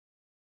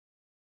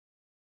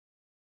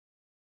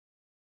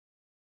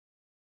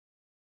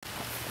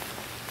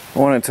I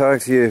want to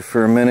talk to you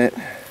for a minute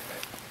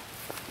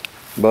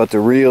about the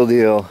real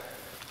deal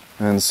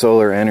on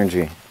solar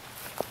energy.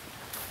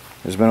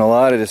 There's been a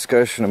lot of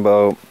discussion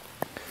about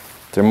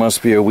there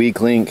must be a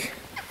weak link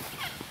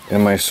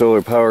in my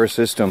solar power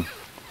system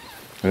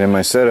and in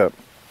my setup.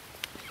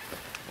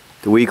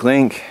 The weak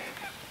link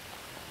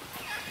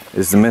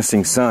is the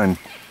missing sun.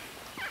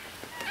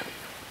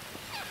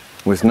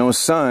 With no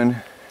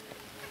sun,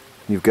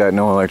 you've got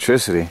no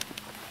electricity.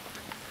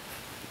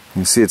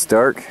 You see it's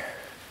dark?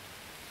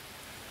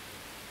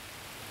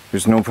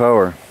 There's no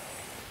power.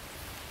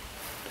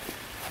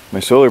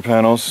 My solar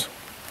panels,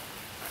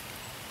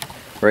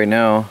 right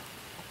now,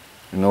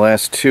 in the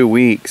last 2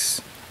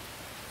 weeks,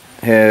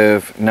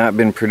 have not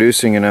been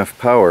producing enough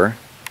power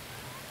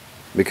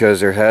because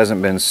there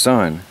hasn't been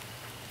sun.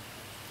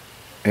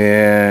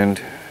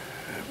 And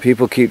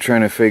people keep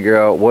trying to figure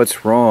out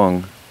what's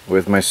wrong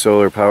with my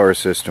solar power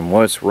system.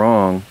 What's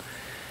wrong?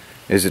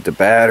 Is it the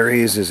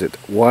batteries? Is it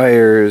the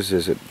wires?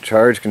 Is it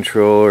charge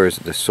control? Or is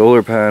it the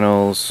solar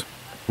panels?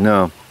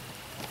 No.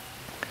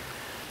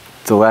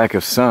 It's a lack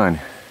of sun.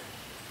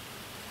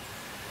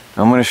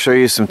 I'm going to show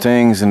you some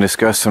things and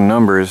discuss some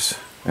numbers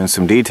and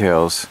some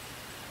details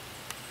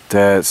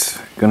that's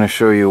going to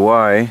show you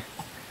why,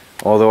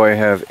 although I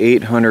have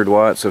 800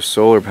 watts of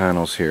solar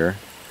panels here,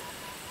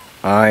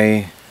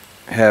 I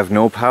have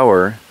no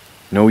power,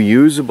 no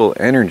usable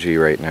energy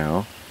right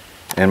now,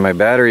 and my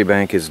battery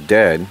bank is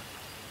dead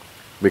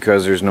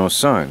because there's no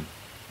sun.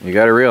 You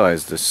got to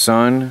realize the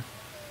sun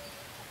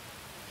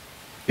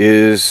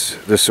is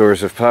the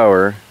source of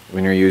power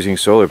when you're using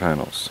solar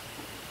panels.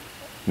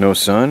 No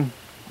sun,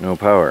 no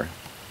power.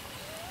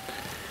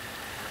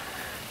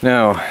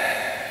 Now,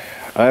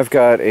 I've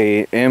got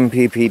a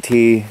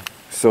MPPT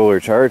solar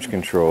charge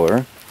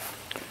controller,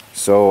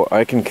 so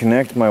I can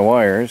connect my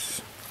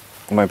wires,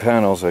 my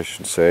panels I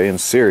should say, in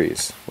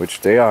series,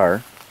 which they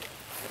are.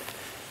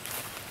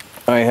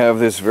 I have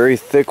this very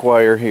thick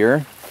wire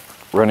here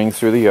running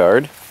through the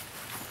yard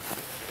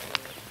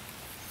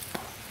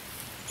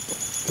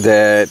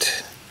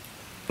that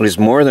is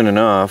more than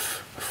enough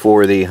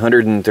for the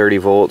 130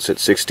 volts at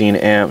 16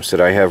 amps that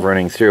I have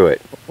running through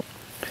it.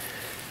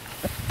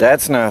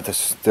 That's not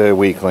the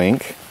weak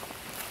link.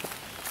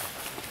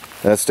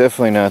 That's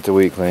definitely not the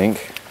weak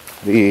link.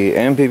 The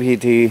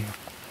MPPT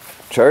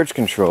charge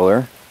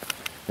controller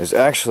is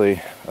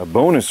actually a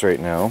bonus right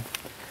now,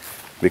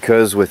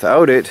 because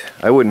without it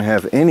I wouldn't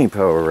have any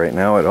power right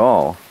now at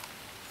all.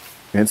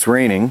 It's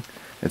raining.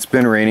 It's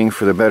been raining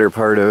for the better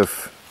part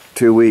of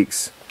 2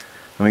 weeks.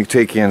 Let me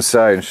take you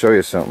inside and show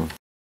you something.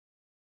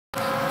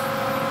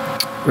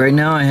 Right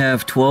now I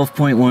have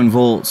 12.1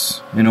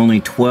 volts and only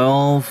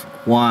 12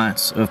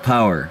 watts of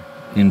power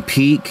in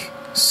peak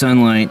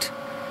sunlight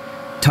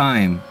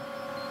time.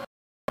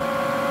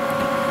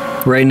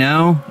 Right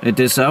now, at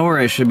this hour,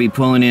 I should be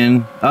pulling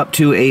in up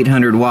to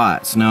 800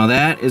 watts. Now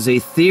that is a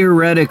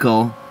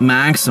theoretical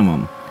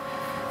maximum.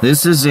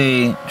 This is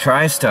a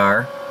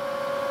TriStar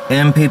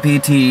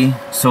MPPT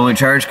solar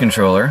charge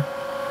controller,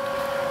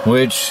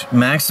 which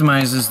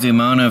maximizes the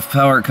amount of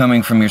power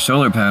coming from your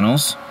solar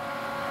panels.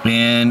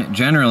 And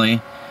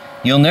generally,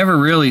 you'll never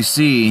really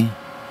see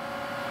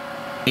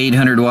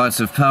 800 watts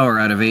of power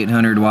out of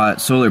 800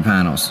 watt solar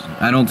panels.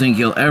 I don't think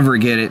you'll ever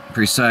get it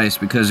precise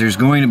because there's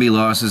going to be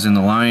losses in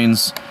the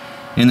lines.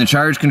 In the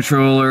charge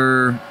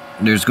controller,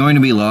 there's going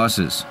to be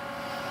losses.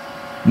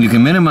 You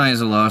can minimize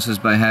the losses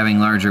by having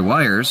larger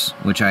wires,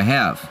 which I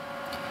have.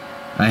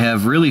 I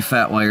have really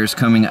fat wires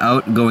coming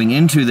out, going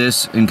into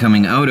this and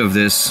coming out of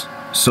this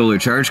solar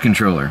charge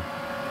controller.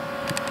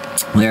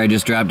 There, I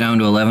just dropped down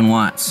to 11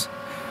 watts.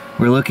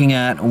 We're looking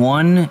at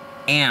 1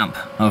 amp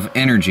of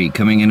energy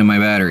coming into my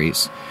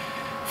batteries.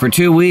 For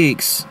 2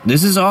 weeks,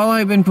 this is all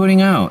I've been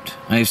putting out.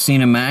 I've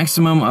seen a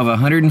maximum of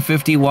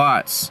 150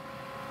 watts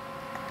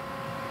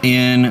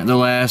in the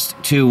last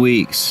 2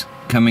 weeks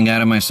coming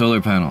out of my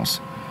solar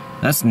panels.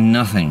 That's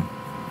nothing.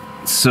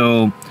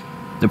 So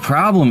the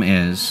problem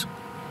is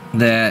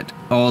that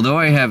although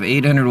I have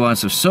 800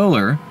 watts of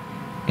solar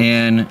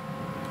and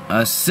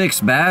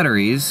 6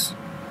 batteries,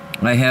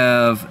 I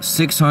have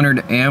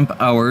 600 amp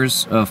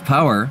hours of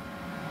power,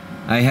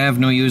 I have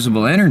no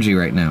usable energy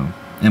right now,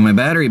 and my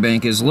battery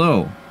bank is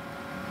low.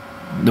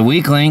 The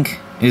weak link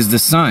is the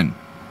sun.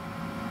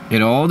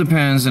 It all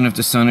depends on if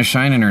the sun is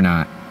shining or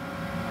not.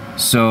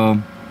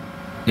 So,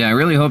 yeah, I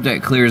really hope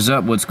that clears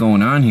up what's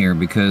going on here,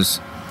 because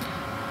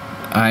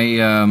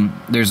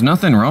there's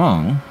nothing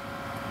wrong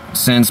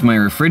since my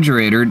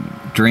refrigerator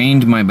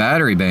drained my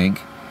battery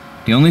bank.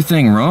 The only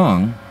thing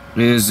wrong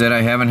is that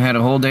I haven't had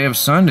a whole day of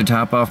sun to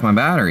top off my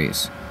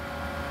batteries.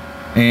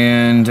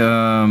 And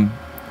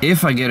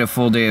if I get a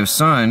full day of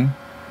sun,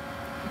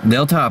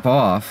 they'll top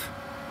off.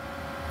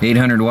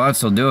 800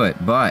 watts will do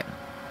it. But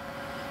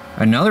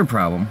another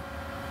problem,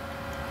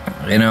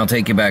 and I'll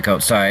take you back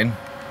outside.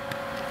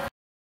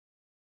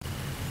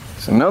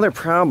 So another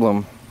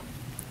problem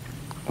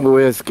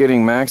with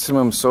getting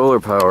maximum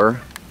solar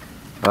power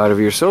out of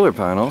your solar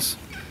panels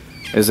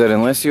is that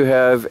unless you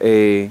have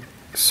a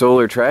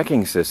solar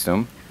tracking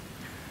system,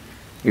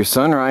 Your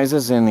sun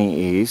rises in the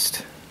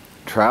east,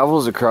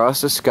 travels across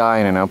the sky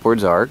in an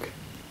upwards arc,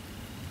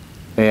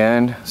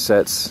 and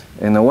sets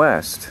in the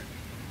west.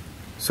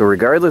 So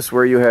regardless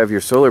where you have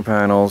your solar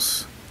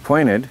panels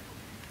pointed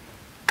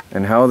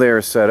and how they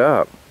are set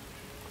up,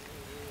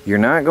 you're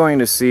not going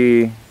to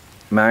see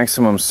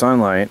maximum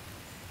sunlight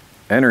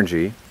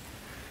energy.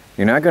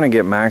 You're not going to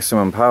get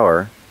maximum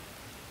power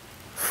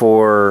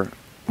for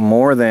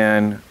more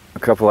than a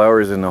couple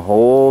hours in the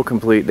whole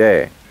complete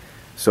day.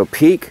 So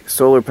peak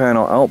solar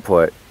panel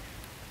output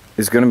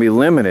is going to be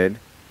limited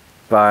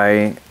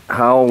by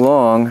how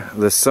long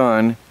the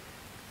sun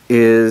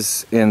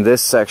is in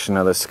this section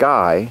of the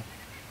sky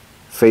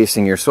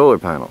facing your solar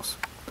panels.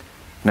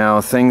 Now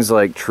things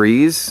like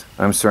trees,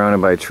 I'm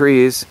surrounded by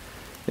trees,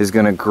 is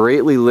going to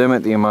greatly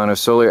limit the amount of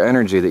solar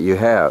energy that you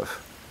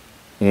have.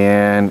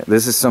 And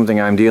this is something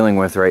I'm dealing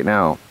with right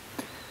now.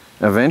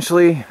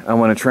 Eventually I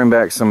want to trim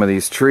back some of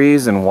these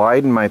trees and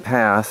widen my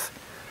path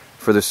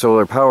for the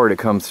solar power to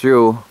come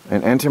through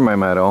and enter my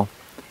meadow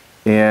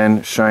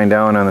and shine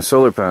down on the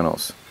solar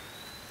panels.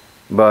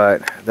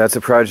 But that's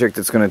a project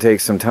that's going to take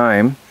some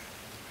time,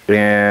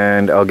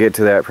 and I'll get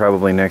to that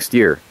probably next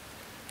year.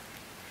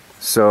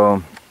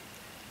 So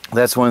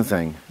that's one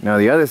thing. Now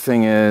the other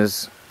thing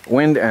is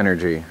wind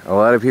energy. A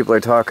lot of people are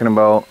talking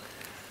about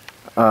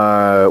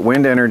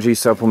wind energy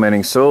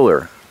supplementing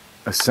solar.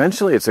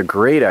 Essentially it's a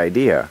great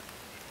idea.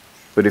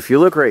 But if you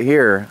look right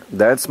here,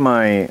 that's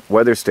my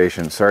weather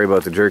station. Sorry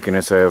about the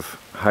jerkiness, I have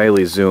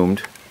highly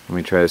zoomed. Let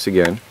me try this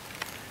again.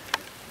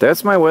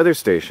 That's my weather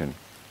station.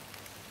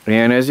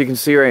 And as you can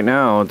see right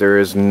now, there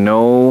is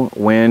no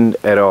wind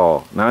at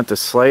all. Not the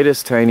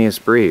slightest,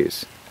 tiniest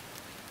breeze.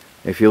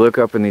 If you look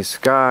up in the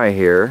sky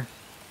here,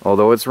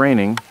 although it's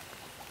raining,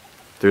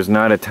 there's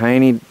not a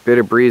tiny bit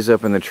of breeze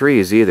up in the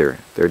trees either.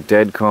 They're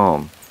dead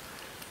calm.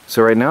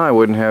 So right now I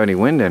wouldn't have any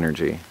wind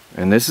energy.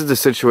 And this is the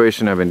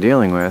situation I've been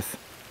dealing with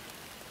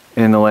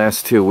in the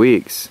last 2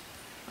 weeks.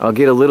 I'll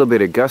get a little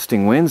bit of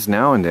gusting winds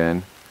now and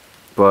then,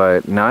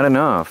 but not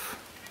enough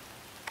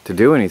to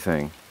do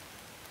anything.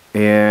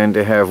 And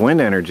to have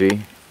wind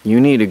energy, you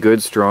need a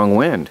good strong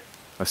wind,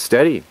 a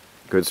steady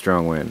good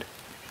strong wind,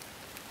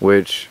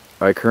 which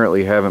I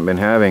currently haven't been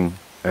having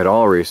at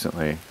all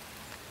recently.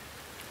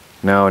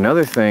 Now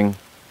another thing,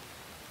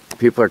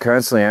 people are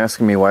constantly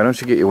asking me, why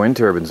don't you get your wind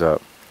turbines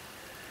up?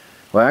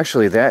 Well,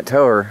 actually that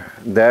tower,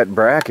 that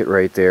bracket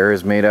right there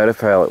is made out of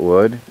pallet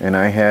wood, and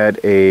I had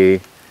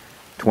a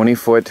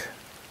 20-foot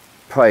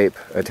pipe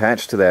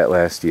attached to that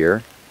last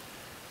year,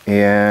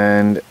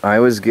 and I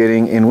was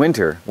getting, in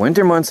winter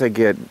months I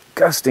get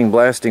gusting,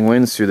 blasting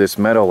winds through this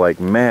meadow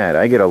like mad.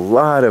 I get a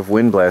lot of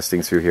wind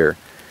blasting through here.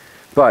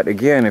 But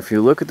again, if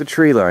you look at the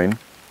tree line,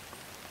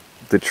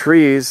 the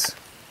trees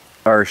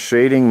are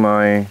shading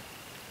my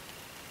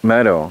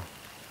meadow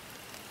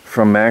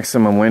from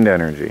maximum wind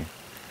energy.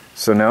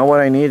 So now what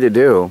I need to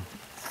do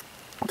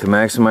to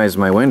maximize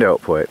my wind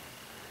output,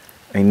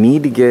 I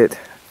need to get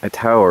a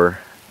tower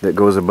that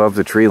goes above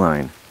the tree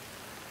line.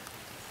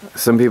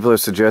 Some people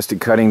have suggested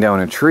cutting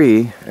down a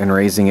tree and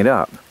raising it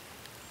up.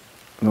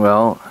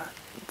 Well,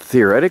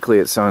 theoretically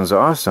it sounds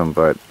awesome,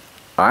 but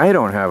I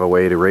don't have a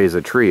way to raise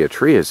a tree. A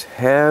tree is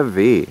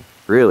heavy,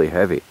 really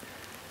heavy.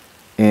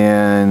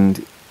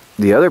 And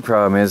the other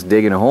problem is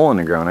digging a hole in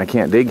the ground. I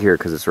can't dig here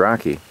because it's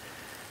rocky.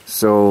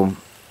 So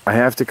I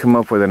have to come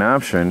up with an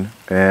option,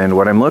 and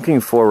what I'm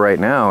looking for right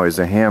now is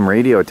a ham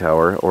radio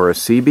tower or a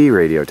CB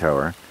radio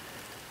tower,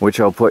 which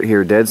I'll put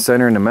here dead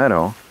center in the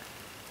meadow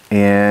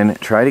and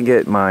try to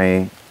get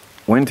my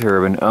wind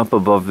turbine up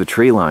above the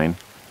tree line,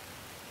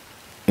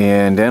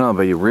 and then I'll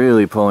be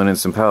really pulling in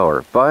some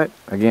power. But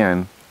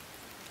again,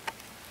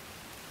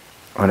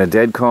 on a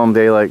dead calm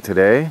day like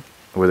today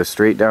with a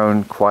straight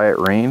down quiet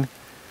rain,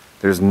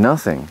 there's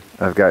nothing.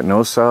 I've got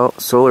no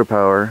solar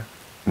power,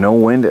 no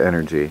wind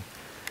energy.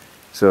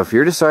 So if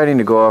you're deciding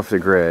to go off the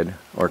grid,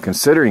 or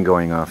considering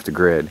going off the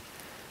grid,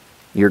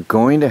 you're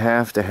going to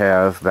have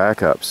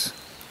backups.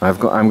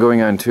 I'm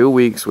going on 2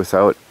 weeks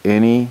without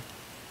any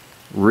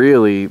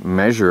really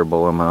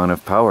measurable amount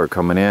of power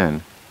coming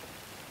in.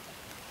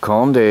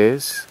 Calm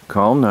days,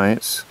 calm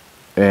nights,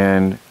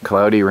 and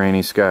cloudy,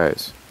 rainy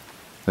skies.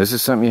 This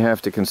is something you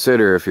have to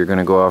consider if you're going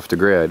to go off the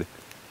grid,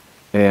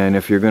 and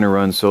if you're going to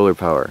run solar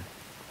power.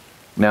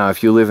 Now,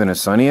 if you live in a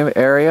sunny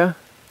area,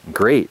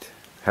 great,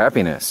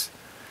 happiness.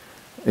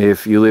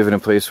 If you live in a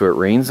place where it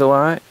rains a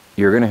lot,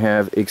 you're going to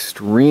have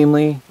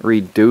extremely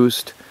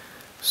reduced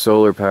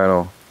solar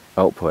panel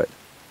output.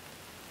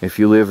 If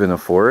you live in a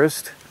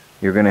forest,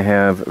 you're going to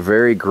have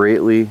very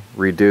greatly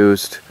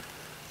reduced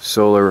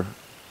solar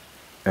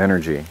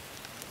energy.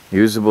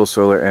 Usable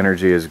solar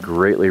energy is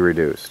greatly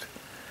reduced.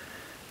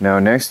 Now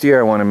next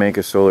year I want to make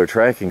a solar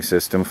tracking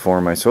system for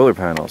my solar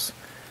panels.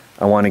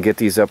 I want to get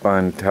these up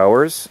on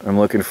towers. I'm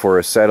looking for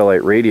a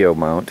satellite radio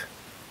mount,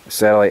 a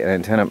satellite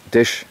antenna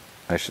dish,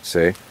 I should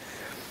say.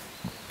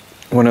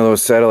 One of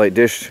those satellite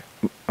dish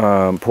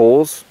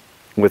poles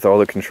with all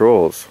the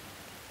controls.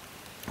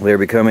 They're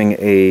becoming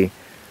a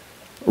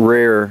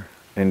rare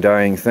and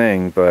dying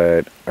thing,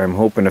 but I'm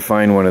hoping to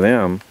find one of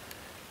them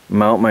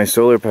mount my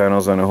solar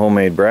panels on a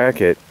homemade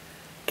bracket,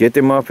 get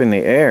them up in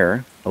the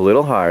air a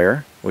little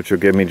higher, which will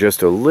give me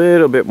just a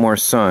little bit more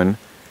sun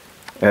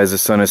as the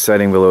sun is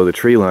setting below the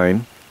tree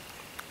line.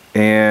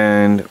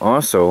 And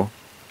also,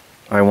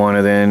 I want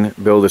to then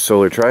build a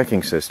solar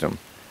tracking system.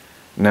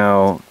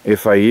 Now,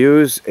 if I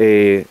use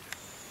a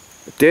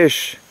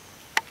dish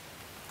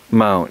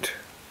mount,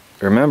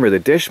 remember the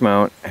dish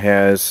mount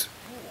has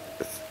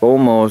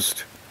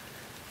almost,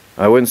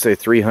 I wouldn't say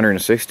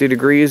 360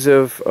 degrees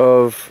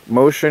of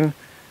motion,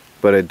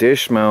 but a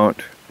dish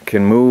mount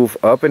can move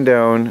up and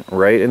down,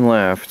 right and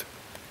left,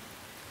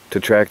 to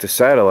track the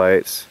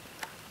satellites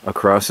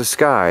across the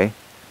sky,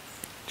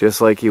 just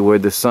like you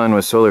would the sun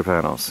with solar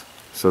panels.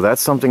 So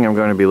that's something I'm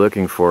going to be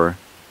looking for.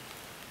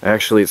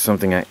 Actually, it's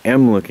something I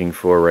am looking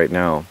for right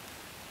now.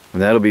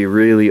 And that'll be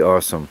really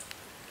awesome.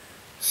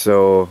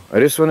 So I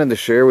just wanted to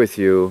share with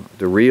you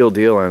the real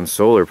deal on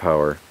solar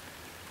power.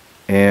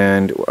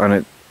 And on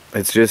it,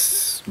 it's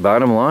just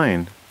bottom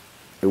line.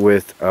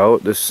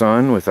 Without the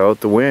sun,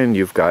 without the wind,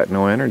 you've got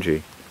no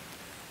energy.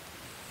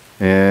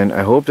 And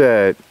I hope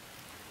that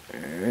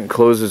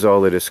closes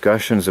all the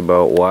discussions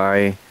about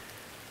why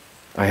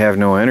I have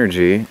no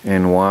energy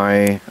and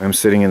why I'm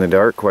sitting in the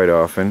dark quite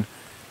often,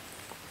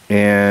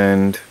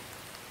 and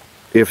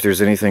if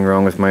there's anything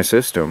wrong with my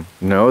system.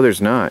 No, there's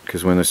not,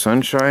 because when the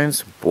sun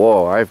shines,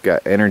 whoa, I've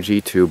got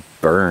energy to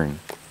burn.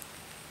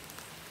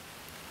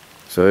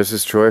 So this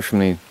is Troy from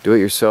the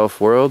Do-It-Yourself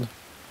World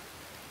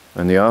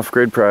on the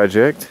Off-Grid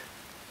Project,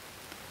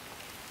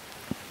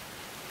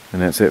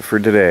 and that's it for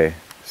today.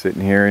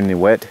 Sitting here in the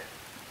wet,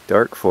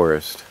 dark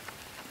forest.